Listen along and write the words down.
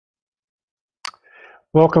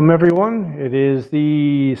Welcome everyone. It is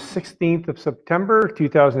the 16th of September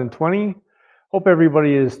 2020. Hope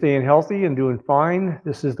everybody is staying healthy and doing fine.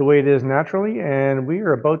 This is the way it is naturally, and we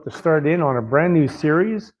are about to start in on a brand new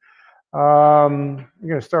series. We're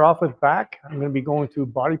going to start off with back. I'm going to be going through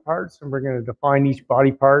body parts, and we're going to define each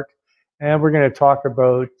body part, and we're going to talk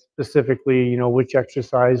about specifically, which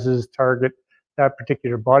exercises target that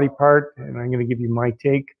particular body part, and I'm going to give you my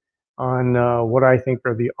take on what I think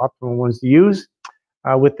are the optimal ones to use.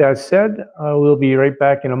 With that said, we'll be right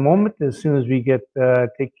back in a moment as soon as we get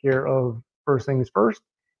take care of first things first.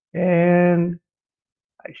 And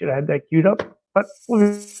I should have had that queued up, but we'll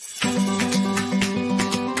be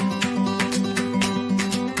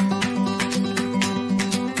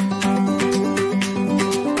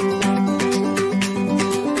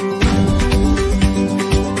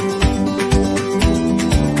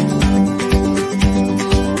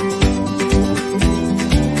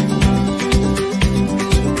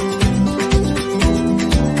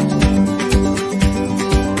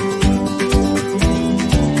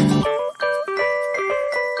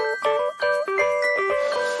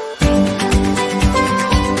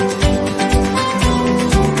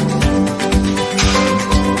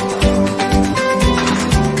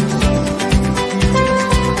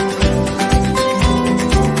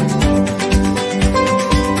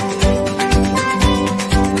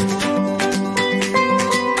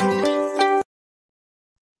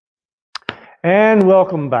And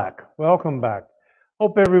welcome back. Welcome back.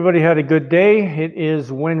 Hope everybody had a good day. It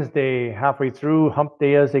is Wednesday, halfway through, hump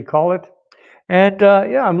day as they call it. And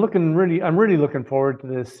yeah, I'm really looking forward to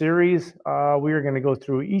this series. We are going to go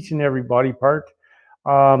through each and every body part.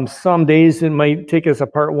 Some days it might take us a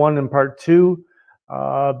part one and part two,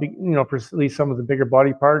 for at least some of the bigger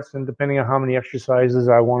body parts, and depending on how many exercises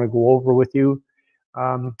I want to go over with you.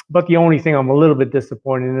 But the only thing I'm a little bit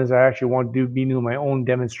disappointed in is I actually want to be doing my own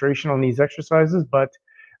demonstration on these exercises, but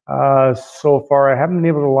so far I haven't been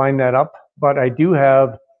able to line that up. But I do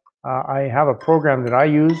have I have a program that I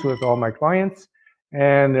use with all my clients,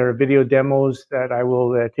 and there are video demos that I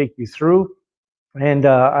will take you through. And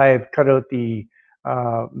I've cut out the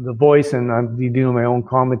voice, and I'm doing my own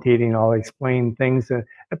commentating. I'll explain things,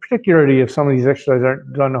 particularly if some of these exercises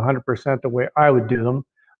aren't done 100% the way I would do them.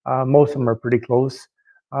 Most of them are pretty close.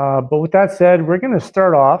 But with that said, we're going to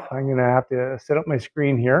start off. I'm going to have to set up my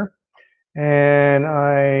screen here. And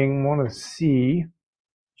I want to see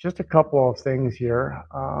just a couple of things here.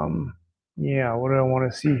 Yeah, what do I want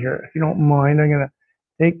to see here? If you don't mind, I'm going to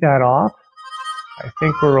take that off. I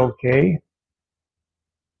think we're okay.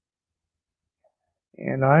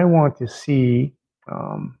 And I want to see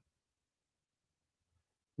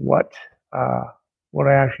what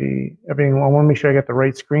I actually, everything, I want to make sure I get the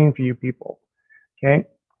right screen for you people. Okay,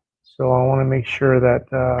 so I want to make sure that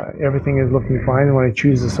everything is looking fine when I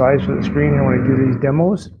choose the size for the screen and when I do these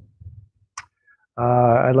demos.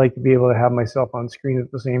 I'd like to be able to have myself on screen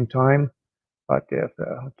at the same time, but if,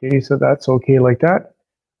 okay, so that's okay like that.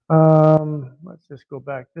 Let's just go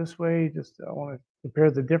back this way. I want to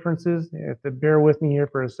compare the differences. You have to bear with me here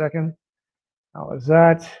for a second. How is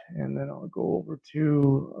that? And then I'll go over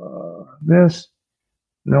to this.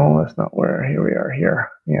 No, that's not where. Here we are here.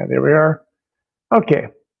 Yeah, there we are. Okay.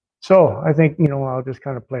 So I think, I'll just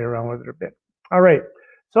kind of play around with it a bit. All right.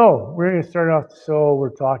 So we're going to start off. So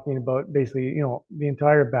we're talking about basically, the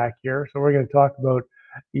entire back here. So we're going to talk about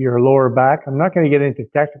your lower back. I'm not going to get into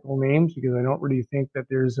technical names because I don't really think that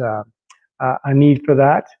there's a need for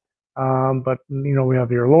that. But, we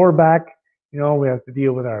have your lower back. We have to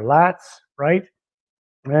deal with our lats, right?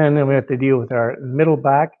 And then we have to deal with our middle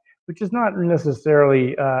back, which is not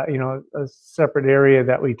necessarily, a separate area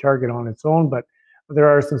that we target on its own, but there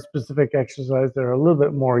are some specific exercises that are a little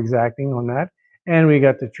bit more exacting on that. And we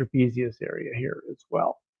got the trapezius area here as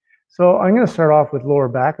well. So I'm going to start off with lower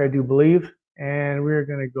back, I do believe, and we're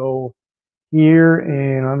going to go here,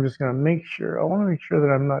 and I'm just going to make sure, I want to make sure that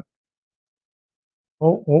I'm not,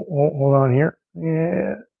 hold on here.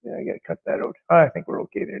 Yeah, I got to cut that out. I think we're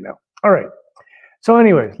okay there now. All right. So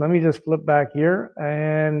anyways, let me just flip back here.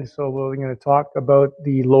 And so we're going to talk about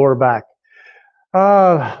the lower back.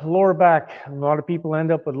 Lower back, a lot of people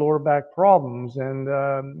end up with lower back problems. And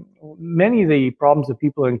many of the problems that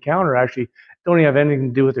people encounter actually don't even have anything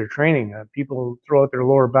to do with their training. People throw out their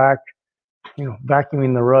lower back,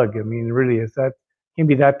 vacuuming the rug. I mean, really, it can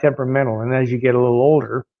be that temperamental. And as you get a little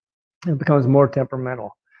older, it becomes more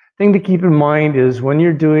temperamental. Thing to keep in mind is when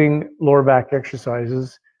you're doing lower back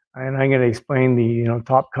exercises, and I'm going to explain the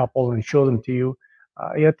top couple and show them to you.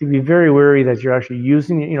 You have to be very wary that you're actually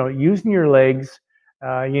using your legs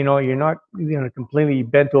you're not completely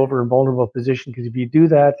bent over in vulnerable position, because if you do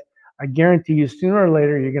that, I guarantee you sooner or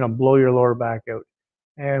later, you're going to blow your lower back out.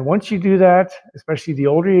 And once you do that, especially the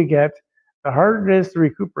older you get, the harder it is to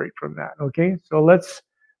recuperate from that. Okay, so let's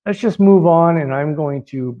just move on, and I'm going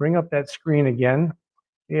to bring up that screen again.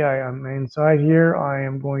 Yeah, I'm inside here. I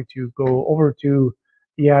am going to go over to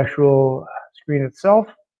the actual screen itself,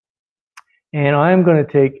 and I'm going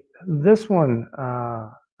to take this one.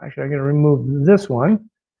 Actually, I'm going to remove this one,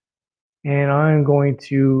 and I'm going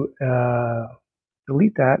to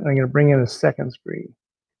delete that, and I'm going to bring in a second screen,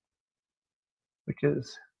 which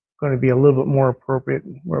is going to be a little bit more appropriate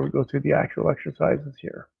where we go through the actual exercises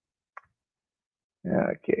here.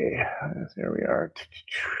 Okay, there we are.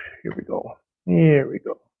 Here we go. Here we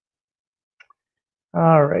go.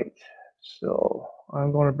 All right, so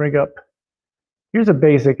I'm going to bring up, here's a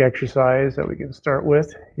basic exercise that we can start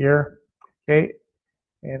with here. Okay,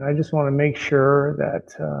 and I just want to make sure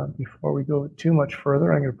that before we go too much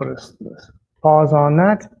further, I'm going to put a pause on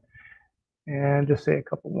that and just say a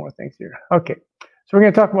couple more things here. Okay, so we're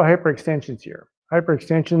going to talk about hyperextensions here.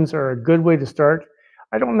 Hyperextensions are a good way to start.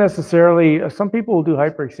 I don't necessarily, some people will do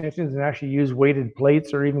hyperextensions and actually use weighted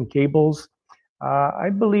plates or even cables. I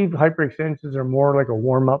believe hyperextensions are more like a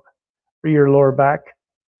warm-up for your lower back.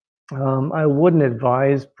 I wouldn't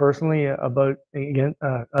advise personally about, again,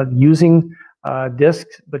 using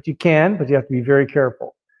discs, but you can, but you have to be very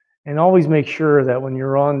careful. And always make sure that when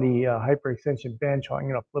you're on the hyperextension bench, I'm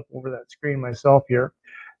going to flip over that screen myself here,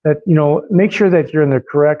 that, make sure that you're in the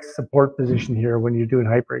correct support position here when you're doing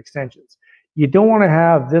hyperextensions. You don't want to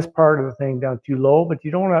have this part of the thing down too low, but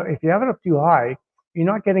you don't want to, if you have it up too high, you're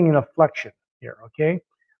not getting enough flexion here, okay?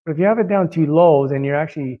 But if you have it down too low, then you're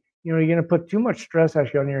actually, you're going to put too much stress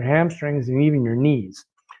actually on your hamstrings and even your knees.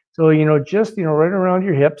 So, just, right around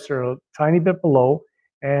your hips or a tiny bit below,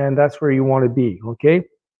 and that's where you want to be, okay?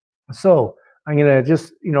 So I'm going to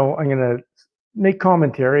just, I'm going to make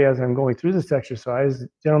commentary as I'm going through this exercise. The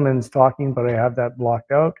gentleman's talking, but I have that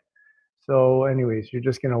blocked out. So anyways, you're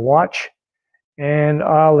just going to watch, and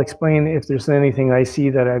I'll explain if there's anything I see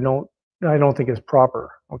that I don't think is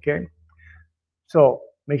proper, okay? So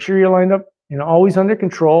make sure you're lined up, always under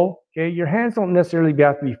control. Okay, your hands don't necessarily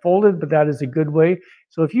have to be folded, but that is a good way.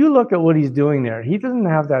 So if you look at what he's doing there, he doesn't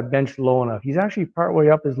have that bench low enough. He's actually partway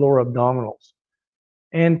up his lower abdominals.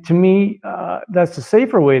 And to me, that's the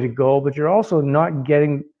safer way to go, but you're also not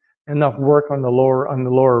getting enough work on the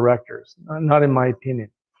lower rectors, not in my opinion.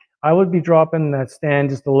 I would be dropping that stand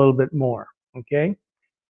just a little bit more, okay?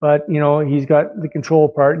 But, he's got the control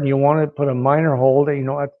part, and you want to put a minor hold, at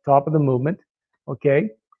the top of the movement, okay?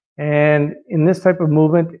 And in this type of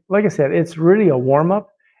movement, like I said, it's really a warm-up,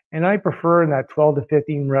 and I prefer in that 12 to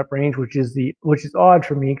 15 rep range, which is odd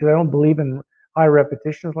for me because I don't believe in high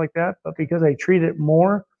repetitions like that, but because I treat it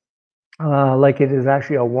more like it is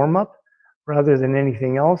actually a warm-up rather than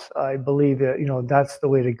anything else, I believe that, that's the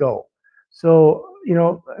way to go. So,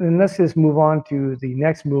 and let's just move on to the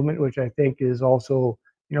next movement, which I think is also,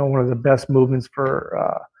 one of the best movements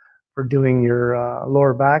for doing your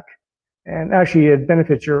lower back. And actually, it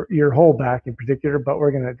benefits your whole back in particular, but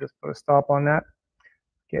we're going to just put a stop on that.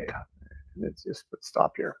 Okay, let's just put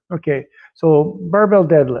stop here. Okay, so barbell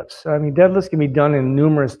deadlifts. I mean, deadlifts can be done in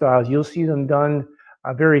numerous styles. You'll see them done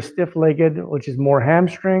very stiff-legged, which is more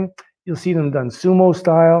hamstring. You'll see them done sumo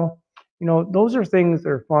style. Those are things that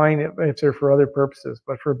are fine if they're for other purposes,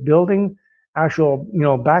 but for building actual,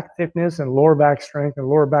 back thickness and lower back strength and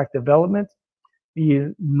lower back development,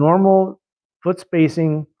 the normal foot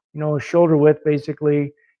spacing, shoulder width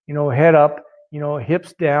basically, head up,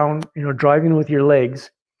 hips down, driving with your legs.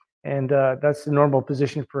 And that's the normal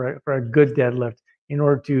position for a good deadlift in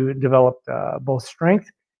order to develop both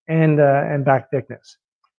strength and back thickness.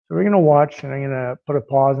 So we're going to watch, and I'm going to put a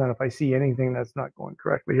pause on if I see anything that's not going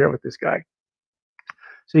correctly here with this guy.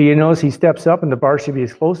 So you notice he steps up, and the bar should be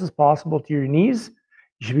as close as possible to your knees.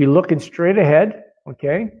 You should be looking straight ahead,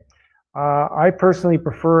 okay? I personally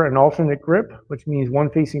prefer an alternate grip, which means one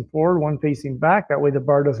facing forward, one facing back. That way the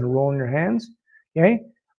bar doesn't roll in your hands, okay?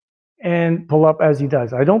 And pull up as he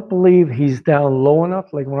does. I don't believe he's down low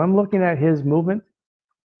enough. Like when I'm looking at his movement,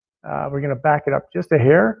 we're going to back it up just a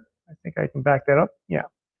hair. I think I can back that up. Yeah.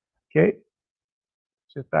 Okay.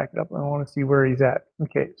 Just back it up. I want to see where he's at.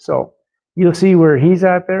 Okay. So you'll see where he's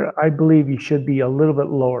at there. I believe he should be a little bit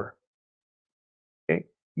lower. Okay.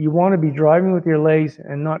 You want to be driving with your legs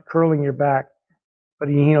and not curling your back. But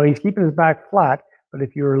he's keeping his back flat. But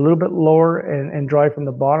if you're a little bit lower and drive from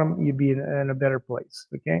the bottom, you'd be in a better place.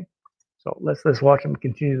 Okay. So let's watch him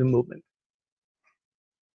continue the movement.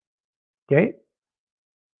 Okay.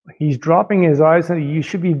 He's dropping his eyes, and you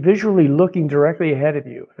should be visually looking directly ahead of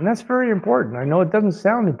you. And that's very important. I know it doesn't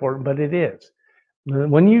sound important, but it is.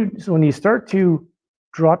 When you start to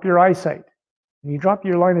drop your eyesight, when you drop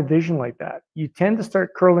your line of vision like that, you tend to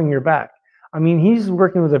start curling your back. I mean, he's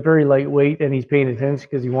working with a very light weight and he's paying attention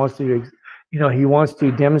because he wants to, he wants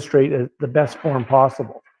to demonstrate the best form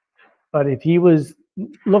possible. But if he was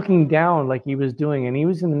looking down like he was doing and he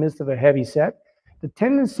was in the midst of a heavy set, the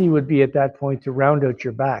tendency would be at that point to round out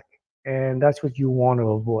your back. And that's what you want to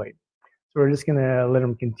avoid. So we're just going to let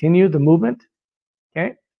him continue the movement.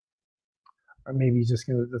 Okay. Or maybe he's just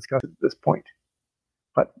going to discuss it at this point.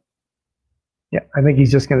 But yeah, I think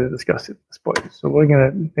he's just going to discuss it at this point. So we're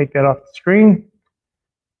going to take that off the screen.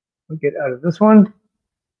 We'll get out of this one.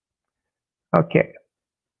 Okay.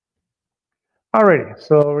 Alrighty,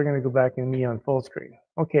 so we're going to go back and me on full screen.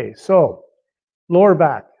 Okay, so lower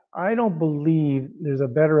back. I don't believe there's a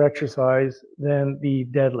better exercise than the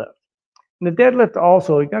deadlift. And the deadlift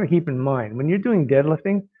also, you got to keep in mind, when you're doing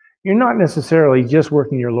deadlifting, you're not necessarily just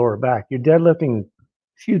working your lower back. Your deadlifting,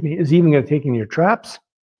 is even going to take in your traps,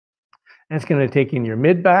 and it's going to take in your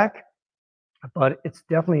mid back, but it's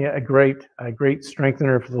definitely a great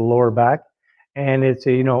strengthener for the lower back, and it's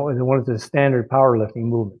one of the standard powerlifting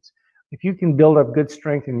movements. If you can build up good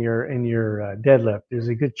strength in your deadlift, there's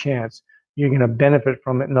a good chance you're going to benefit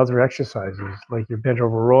from it in other exercises, like your bent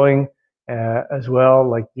over rowing, as well,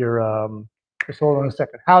 like your just hold on a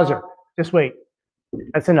second. Hauser, just wait.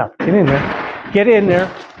 That's enough. Get in there. Get in there.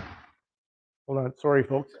 Hold on. Sorry,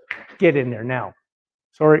 folks. Get in there now.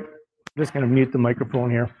 Sorry. I'm just going to mute the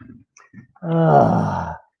microphone here.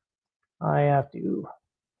 I have to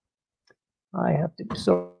be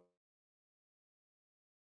so.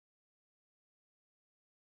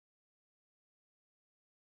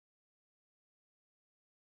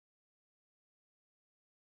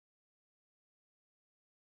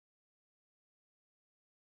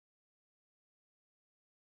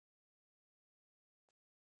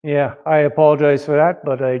 Yeah, I apologize for that,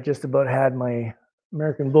 but I just about had my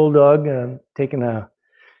American Bulldog taking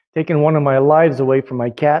one of my lives away from my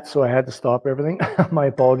cat, so I had to stop everything. My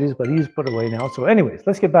apologies, but he's put away now. So anyways,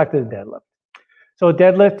 let's get back to the deadlift. So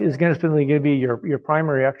deadlift is going to be your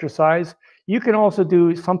primary exercise. You can also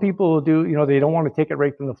do, some people will do, they don't want to take it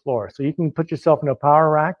right from the floor. So you can put yourself in a power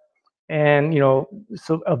rack and,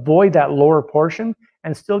 so avoid that lower portion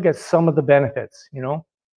and still get some of the benefits,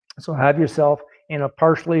 So have yourself in a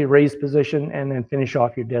partially raised position and then finish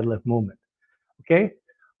off your deadlift movement. Okay.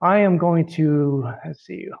 I am going to, let's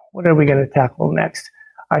see, what are we going to tackle next?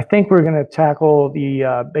 I think we're going to tackle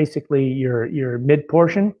the basically your mid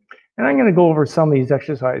portion, and I'm going to go over some of these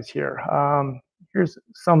exercises here. Here's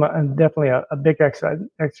some, and definitely a big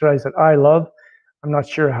exercise that I love. I'm not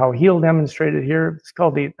sure how he'll demonstrate it here. It's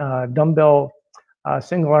called the dumbbell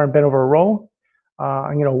single arm bent over row.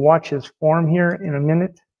 I'm going to watch his form here in a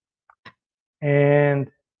minute, and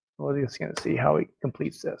we're just going to see how he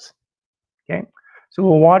completes this. Okay, so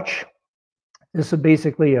we'll watch. This will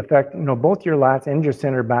basically affect, both your lats and your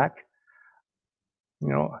center back.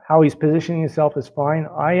 How he's positioning himself is fine.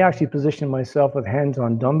 I actually position myself with hands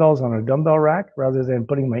on dumbbells on a dumbbell rack rather than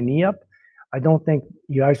putting my knee up. I don't think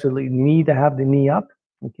you actually need to have the knee up.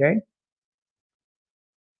 Okay.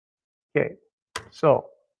 Okay. So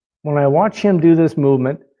when I watch him do this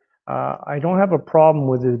movement, I don't have a problem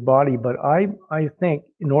with his body, but I think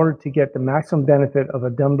in order to get the maximum benefit of a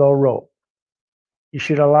dumbbell row, you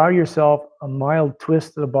should allow yourself a mild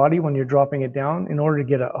twist to the body when you're dropping it down in order to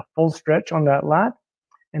get a full stretch on that lat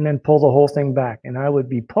and then pull the whole thing back. And I would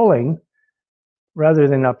be pulling, rather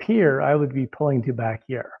than up here, I would be pulling to back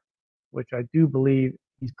here, which I do believe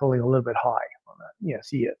he's pulling a little bit high on that. Yes,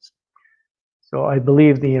 he is. So I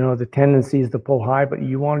believe the tendency is to pull high, but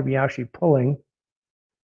you want to be actually pulling,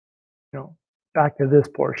 back to this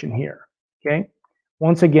portion here. Okay.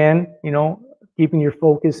 Once again, keeping your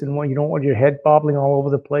focus, and you don't want your head bobbling all over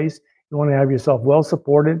the place. You want to have yourself well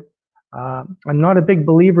supported. I'm not a big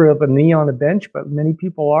believer of a knee on a bench, but many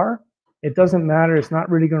people are. It doesn't matter. It's not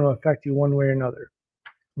really going to affect you one way or another.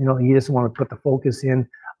 You just want to put the focus in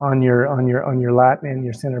on your lat and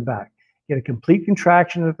your center back. Get a complete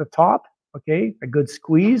contraction at the top. Okay, a good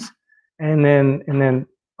squeeze, and then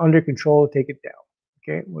under control, take it down.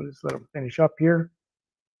 Okay, we'll just let them finish up here.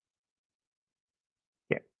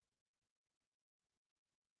 Okay.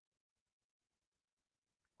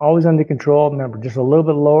 Always under control. Remember, just a little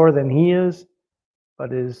bit lower than he is, but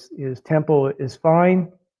his tempo is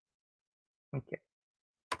fine. Okay.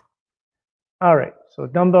 All right, so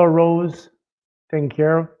dumbbell rows taken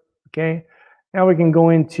care of. Okay. Now we can go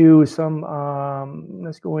into some,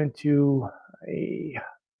 let's go into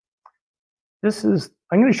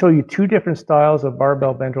I'm going to show you two different styles of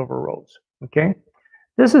barbell bent over rows. Okay.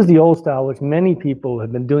 This is the old style, which many people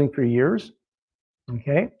have been doing for years.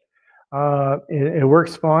 Okay, it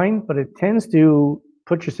works fine, but it tends to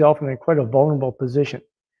put yourself in quite a vulnerable position.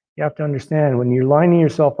 You have to understand when you're lining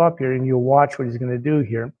yourself up here, and you'll watch what he's going to do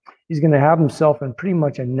here. He's going to have himself in pretty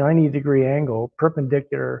much a 90-degree angle,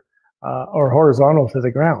 perpendicular or horizontal to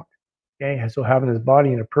the ground. Okay, so having his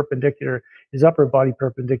body in a perpendicular, his upper body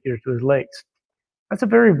perpendicular to his legs. That's a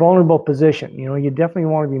very vulnerable position. You know, you definitely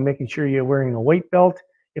want to be making sure you're wearing a weight belt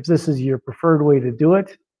if this is your preferred way to do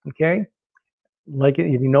it. Okay, like it,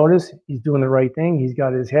 if you notice, he's doing the right thing. He's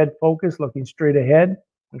got his head focused, looking straight ahead.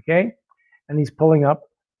 Okay, and he's pulling up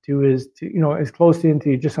to his, as close to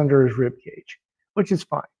into just under his rib cage, which is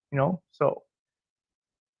fine. So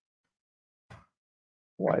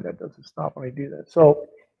why that doesn't stop when I do that? So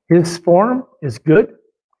his form is good.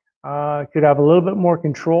 Could have a little bit more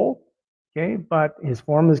control. Okay, but his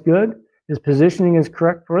form is good. His positioning is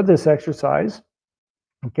correct for this exercise.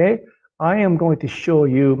 Okay, I am going to show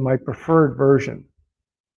you my preferred version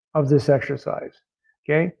of this exercise.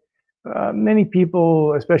 Okay, many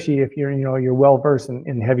people, especially if you're well versed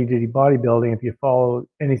in heavy duty bodybuilding, if you follow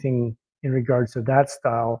anything in regards to that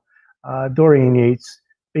style, Dorian Yates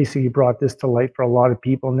basically brought this to light for a lot of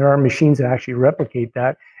people, and there are machines that actually replicate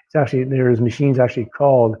that. There's machines actually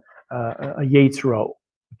called a Yates row.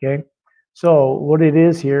 Okay, so what it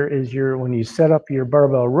is here is when you set up your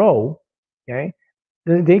barbell row. Okay,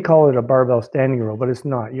 they call it a barbell standing row, but it's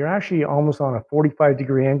not. You're actually almost on a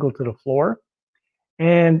 45-degree angle to the floor.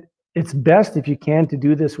 And it's best if you can to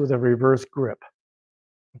do this with a reverse grip.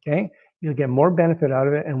 Okay, you'll get more benefit out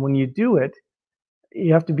of it. And when you do it,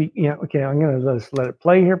 you have to be, okay, I'm going to just let it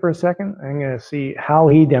play here for a second. I'm going to see how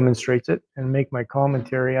he demonstrates it and make my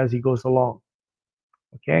commentary as he goes along.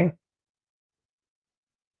 Okay.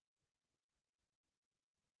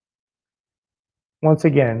 Once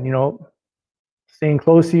again, staying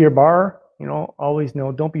close to your bar, always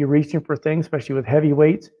don't be reaching for things, especially with heavy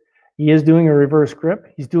weights. He is doing a reverse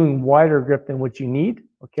grip. He's doing wider grip than what you need.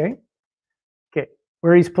 Okay. Okay.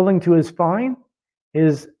 Where he's pulling to is fine.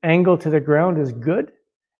 His angle to the ground is good.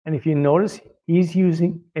 And if you notice, he's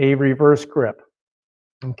using a reverse grip.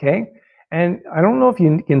 Okay. And I don't know if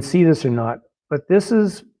you can see this or not, but this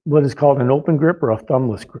is what is called an open grip or a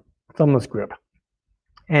thumbless grip.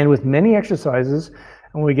 And with many exercises, and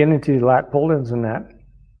when we get into lat pull downs and that,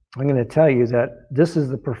 I'm going to tell you that this is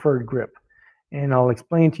the preferred grip. And I'll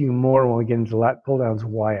explain to you more when we get into lat pull downs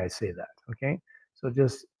why I say that. Okay. So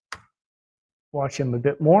just watch him a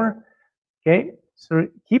bit more. Okay. So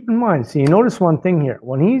keep in mind, so you notice one thing here.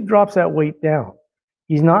 When he drops that weight down,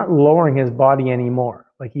 he's not lowering his body anymore.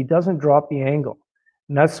 Like, he doesn't drop the angle.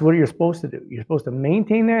 And that's what you're supposed to do. You're supposed to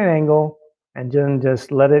maintain that angle and then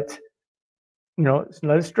just let it,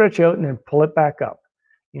 let it stretch out and then pull it back up.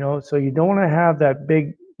 So you don't want to have that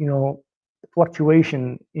big,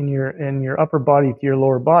 fluctuation in your upper body to your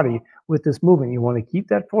lower body with this movement. You want to keep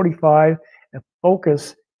that 45 and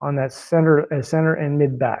focus on that center and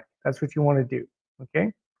mid back. That's what you want to do.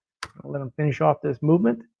 Okay, I'll let him finish off this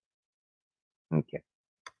movement. Okay,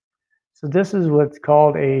 so this is what's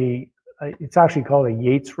called it's actually called a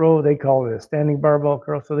Yates row. They call it a standing barbell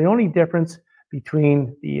curl. So the only difference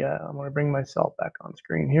between I'm going to bring myself back on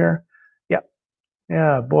screen here.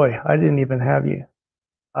 Yeah, boy, I didn't even have you.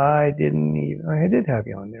 I did have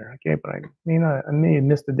you on there. Okay, but I may have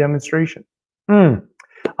missed the demonstration.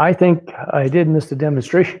 I think I did miss the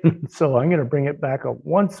demonstration, so I'm going to bring it back up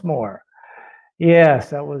once more. Yes,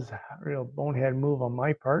 that was a real bonehead move on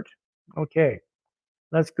my part. Okay,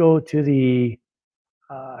 let's go to the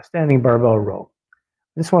standing barbell row.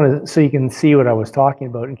 This one is so you can see what I was talking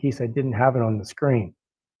about in case I didn't have it on the screen.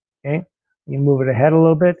 Okay, you move it ahead a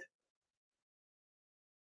little bit.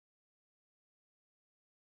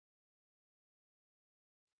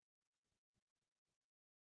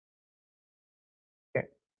 Okay,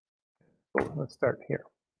 so let's start here.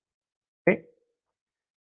 Okay,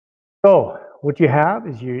 so what you have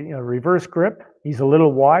is your reverse grip. He's a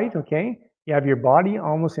little wide. Okay, you have your body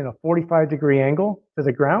almost in a 45-degree angle to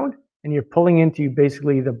the ground, and you're pulling into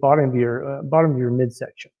basically the bottom of your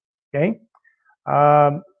midsection. Okay,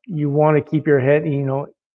 you want to keep your head.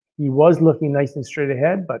 He was looking nice and straight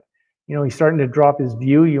ahead, but he's starting to drop his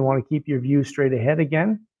view. You want to keep your view straight ahead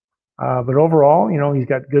again. But overall, he's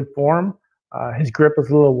got good form. His grip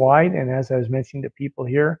is a little wide, and as I was mentioning to people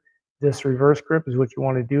here, this reverse grip is what you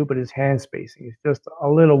want to do, but his hand spacing is just a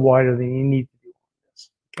little wider than you need to do on this.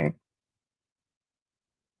 Okay.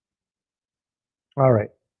 All right.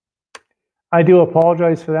 I do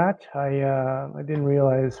apologize for that. I didn't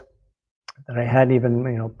realize that I hadn't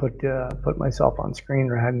even put myself on screen,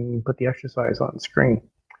 or hadn't even put the exercise on screen.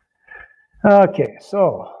 Okay,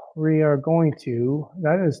 so we are going to,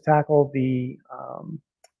 that is tackle the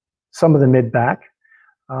some of the mid-back.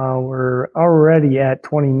 We're already at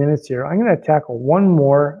 20 minutes here. I'm going to tackle one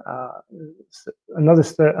more,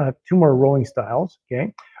 two more rowing styles.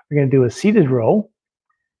 Okay, we're going to do a seated row.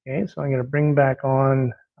 Okay, so I'm going to bring back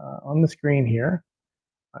on the screen here.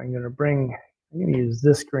 I'm going to use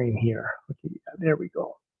this screen here. Okay, there we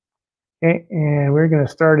go. Okay, and we're going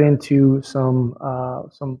to start into some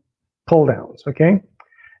pull downs. Okay,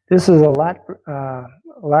 this is a lat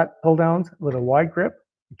pull downs with a wide grip.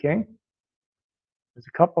 Okay, there's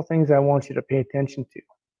a couple things I want you to pay attention to.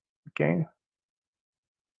 Okay,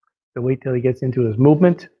 so wait till he gets into his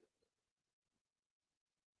movement.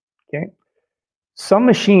 Okay, some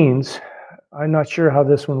machines, I'm not sure how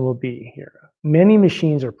this one will be here. Many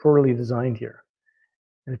machines are poorly designed here.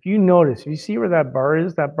 And if you notice, if you see where that bar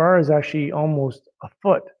is actually almost a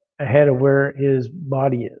foot ahead of where his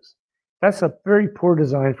body is. That's a very poor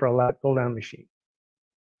design for a lat pull down machine.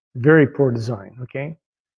 Very poor design, okay?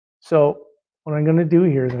 So what I'm gonna do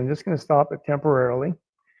here is I'm just gonna stop it temporarily.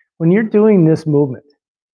 When you're doing this movement,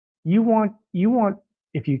 you want,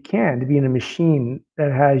 if you can, to be in a machine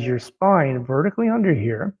that has your spine vertically under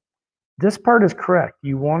here. This part is correct.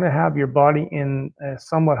 You want to have your body in a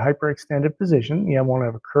somewhat hyperextended position. You want to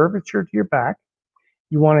have a curvature to your back.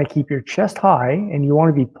 You want to keep your chest high, and you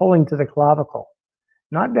want to be pulling to the clavicle.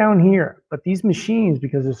 Not down here, but these machines,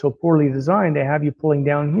 because they're so poorly designed, they have you pulling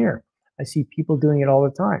down here. I see people doing it all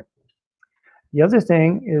the time. The other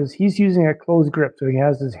thing is he's using a closed grip, so he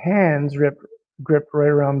has his hands gripped right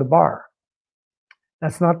around the bar.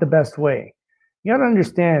 That's not the best way. You got to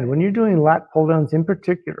understand, when you're doing lat pull downs in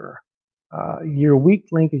particular, your weak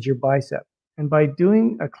link is your bicep. And by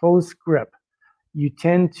doing a closed grip, you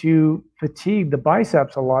tend to fatigue the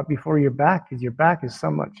biceps a lot before your back, because your back is so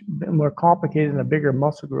much more complicated and a bigger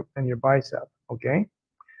muscle group than your bicep, okay?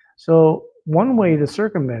 So one way to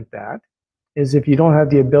circumvent that is, if you don't have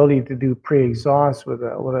the ability to do pre-exhaust with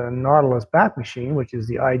a Nautilus back machine, which is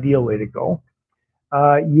the ideal way to go,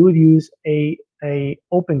 you would use a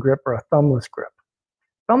open grip or a thumbless grip.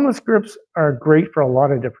 Thumbless grips are great for a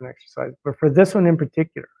lot of different exercises, but for this one in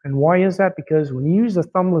particular. And why is that? Because when you use a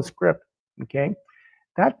thumbless grip, okay,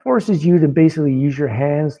 that forces you to basically use your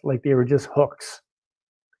hands like they were just hooks.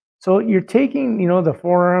 So you're taking, the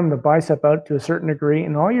forearm, the bicep out to a certain degree,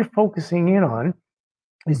 and all you're focusing in on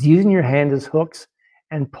is using your hand as hooks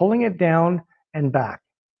and pulling it down and back,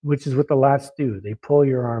 which is what the lats do. They pull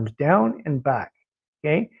your arms down and back,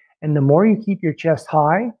 okay? And the more you keep your chest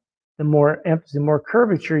high, the more emphasis, the more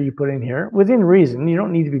curvature you put in here, within reason. You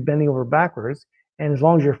don't need to be bending over backwards. And as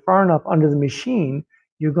long as you're far enough under the machine,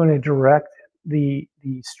 you're going to direct the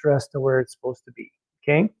stress to where it's supposed to be,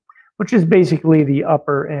 okay? Which is basically the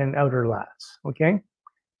upper and outer lats, okay?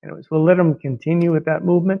 Anyways, we'll let him continue with that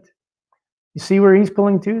movement. You see where he's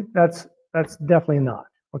pulling to? That's definitely not,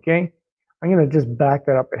 okay? I'm going to just back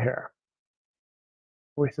that up a hair.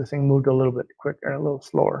 Wish this thing moved a little bit quicker, a little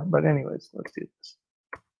slower. But anyways, let's do this.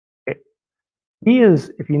 Okay. He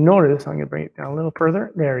is, if you notice, I'm going to bring it down a little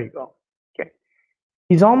further. There you go. Okay.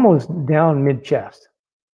 He's almost down mid-chest.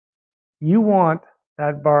 You want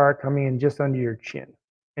that bar coming in just under your chin.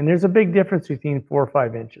 And there's a big difference between 4 or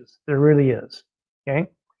 5 inches. There really is. Okay.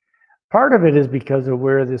 Part of it is because of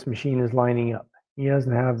where this machine is lining up. He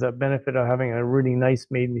doesn't have the benefit of having a really nice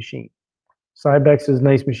made machine. Cybex is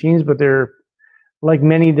nice machines, but they're, like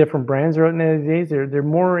many different brands are out nowadays, they're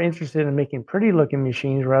more interested in making pretty looking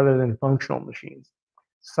machines rather than functional machines.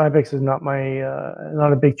 Cybex is not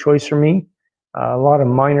a big choice for me. A lot of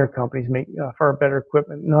minor companies make far better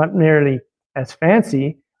equipment, not nearly as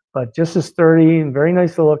fancy, but just as sturdy and very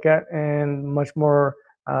nice to look at, and much more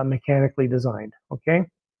mechanically designed. Okay,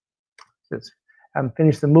 just haven't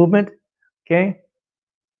finished the movement. Okay,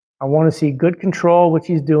 I want to see good control, which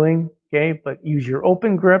he's doing. Okay, but use your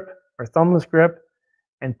open grip or thumbless grip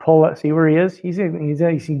and pull it. See where he is? He's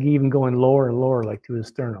even going lower and lower, like to his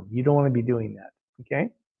sternum. You don't want to be doing that. Okay.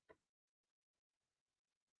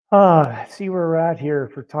 Let's see where we're at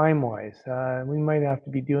here for time wise. We might have to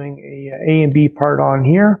be doing a and B part on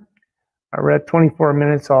here. We're at 24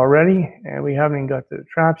 minutes already, and we haven't even got to the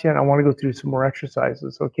traps yet. I want to go through some more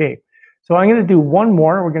exercises. Okay. So I'm going to do one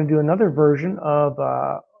more. We're going to do another version of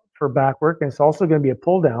for back work, and it's also going to be a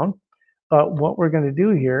pull down. But what we're going to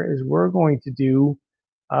do here is we're going to do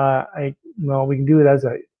we can do it as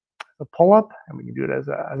a pull up, and we can do it as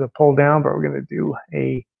a pull down. But we're going to do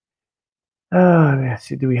a let's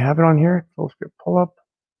see, do we have it on here? Full script pull up.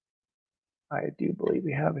 I do believe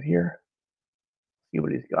we have it here. See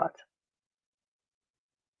what he's got.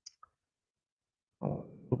 Oh,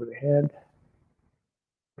 over the head.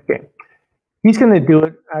 Okay. He's going to do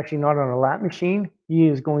it actually not on a lat machine. He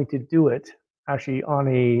is going to do it actually on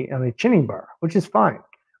a chinning bar, which is fine,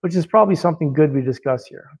 which is probably something good we discuss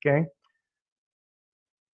here. Okay,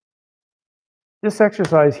 this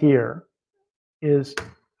exercise here is,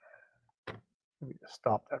 let me just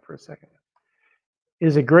stop that for a second,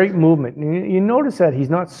 is a great movement. And you notice that he's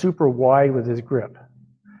not super wide with his grip.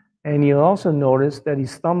 And you also notice that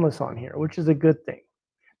he's thumbless on here, which is a good thing.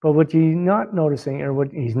 But what you're not noticing, or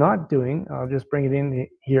what he's not doing, I'll just bring it in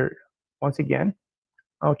here once again.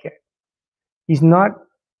 Okay. He's not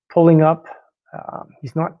pulling up.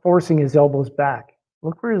 He's not forcing his elbows back.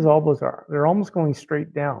 Look where his elbows are. They're almost going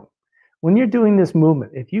straight down. When you're doing this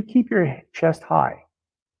movement, if you keep your chest high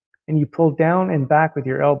and you pull down and back with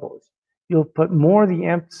your elbows, you'll put more of the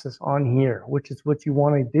emphasis on here, which is what you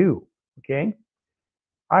want to do. Okay.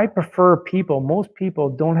 I prefer most people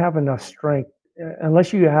don't have enough strength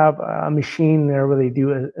unless you have a machine there where they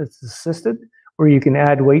do it's assisted, where you can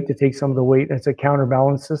add weight to take some of the weight. It's a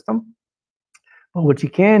counterbalance system. But what you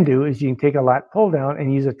can do is you can take a lat pull down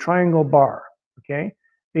and use a triangle bar. Okay,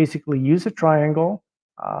 basically use a triangle.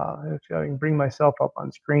 I can bring myself up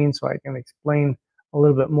on screen so I can explain a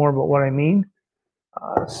little bit more about what I mean.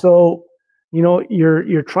 So, you know,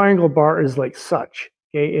 your triangle bar is like such.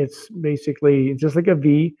 Okay, it's basically just like a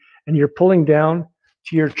V, and you're pulling down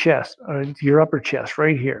to your chest, to your upper chest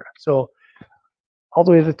right here. So all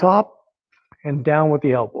the way to the top and down with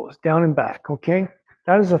the elbows, down and back. Okay,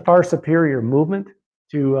 that is a far superior movement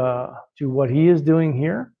to what he is doing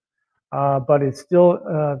here, but it's still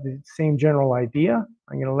the same general idea.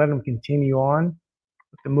 I'm going to let him continue on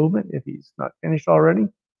with the movement if he's not finished already.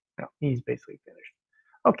 No, he's basically finished.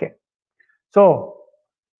 Okay, so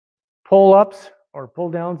pull-ups or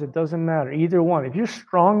pull-downs, it doesn't matter. Either one. If you're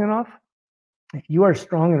strong enough, if you are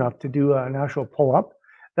strong enough to do an actual pull-up,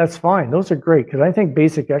 that's fine. Those are great because I think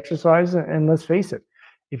basic exercise, and let's face it,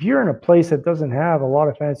 if you're in a place that doesn't have a lot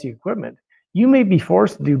of fancy equipment, you may be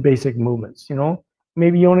forced to do basic movements. You know,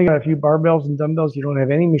 maybe you only got a few barbells and dumbbells, you don't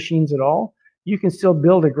have any machines at all. You can still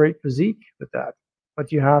build a great physique with that,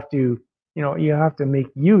 but you have to, you know, you have to make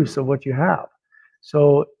use of what you have.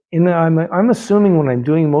 So I'm assuming when I'm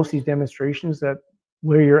doing most of these demonstrations that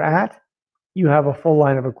where you're at, you have a full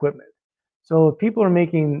line of equipment. So if people are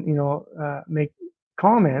making, make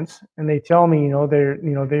comments and they tell me,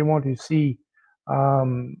 they want to see,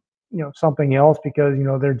 something else because,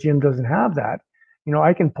 their gym doesn't have that,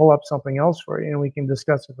 I can pull up something else for you and we can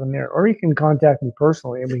discuss it from there. Or you can contact me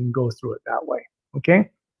personally and we can go through it that way. Okay.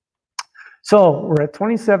 So we're at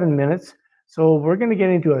 27 minutes. So we're going to get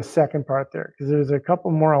into a second part there because there's a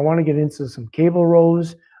couple more. I want to get into some cable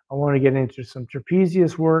rows. I want to get into some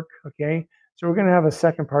trapezius work. Okay. So we're going to have a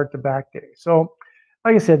second part to back day. So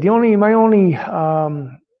like I said, my only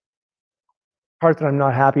part that I'm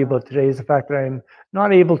not happy about today is the fact that I'm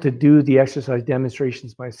not able to do the exercise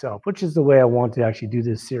demonstrations myself, which is the way I want to actually do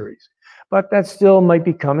this series. But that still might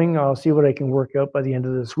be coming. I'll see what I can work out by the end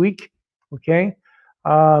of this week. Okay.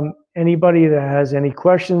 Anybody that has any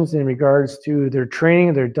questions in regards to their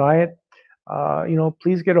training, their diet,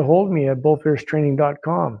 please get a hold of me at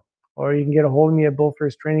bullfairstraining.com, or you can get a hold of me at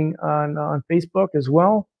Bullfairs Training on Facebook as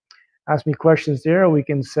well. Ask me questions there. We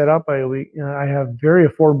can set up. I have very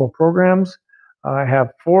affordable programs. I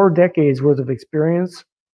have 4 decades worth of experience.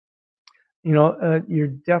 You're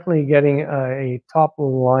definitely getting a top of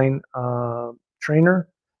the line trainer,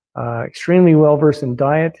 extremely well versed in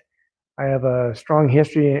diet. I have a strong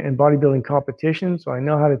history in bodybuilding competition, so I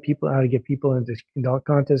know how to get people into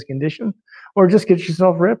contest condition, or just get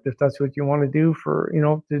yourself ripped if that's what you want to do for,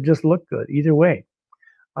 to just look good. Either way.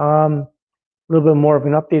 A little bit more of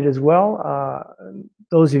an update as well.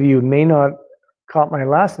 Those of you who may not caught my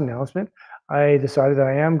last announcement, I decided that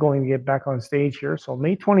I am going to get back on stage here. So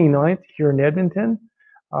May 29th here in Edmonton.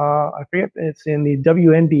 I forget, it's in the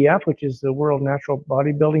WNBF, which is the World Natural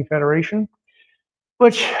Bodybuilding Federation,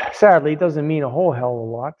 which sadly doesn't mean a whole hell of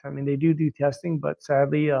a lot. I mean, they do testing, but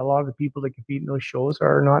sadly, a lot of the people that compete in those shows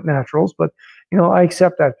are not naturals. But, I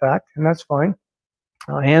accept that fact, and that's fine.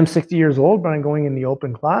 I am 60 years old, but I'm going in the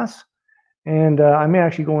open class. And I may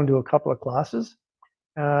actually go into a couple of classes.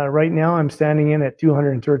 Right now, I'm standing in at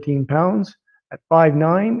 213 pounds at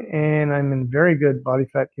 5'9", and I'm in very good body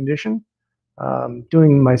fat condition.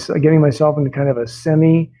 Getting myself into kind of a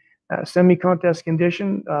semi-contest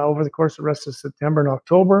condition over the course of the rest of September and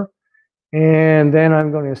October. And then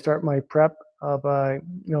I'm going to start my prep of,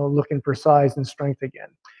 looking for size and strength again.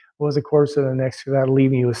 Over the course of that'll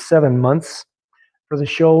leave me with 7 months for the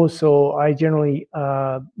show. So I generally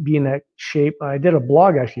be in that shape. I did a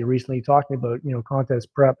blog actually recently talking about,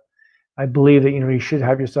 contest prep I believe that you should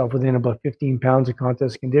have yourself within about 15 pounds of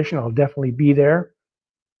contest condition. I'll definitely be there.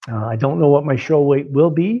 I don't know what my show weight will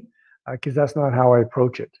be because that's not how I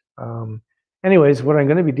approach it. Anyways, what I'm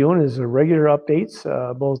going to be doing is regular updates,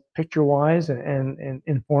 both picture-wise and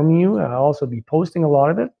informing you. I'll also be posting a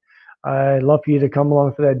lot of it. I'd love for you to come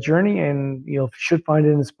along for that journey, and you should find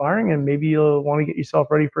it inspiring, and maybe you'll want to get yourself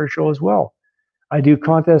ready for a show as well. I do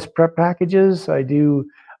contest prep packages. I do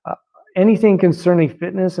anything concerning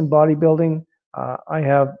fitness and bodybuilding. I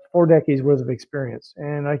have 4 decades worth of experience,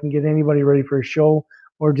 and I can get anybody ready for a show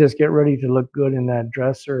or just get ready to look good in that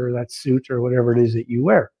dress or that suit or whatever it is that you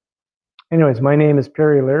wear. Anyways, my name is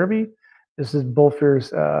Perry Larrabee. This is Bullfier's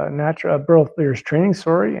training,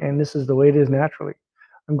 and this is the way it is naturally.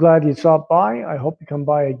 I'm glad you stopped by. I hope you come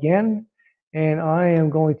by again. And I am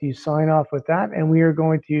going to sign off with that. And we are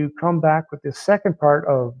going to come back with the second part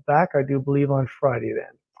of Back, I do believe, on Friday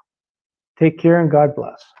then. Take care and God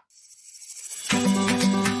bless.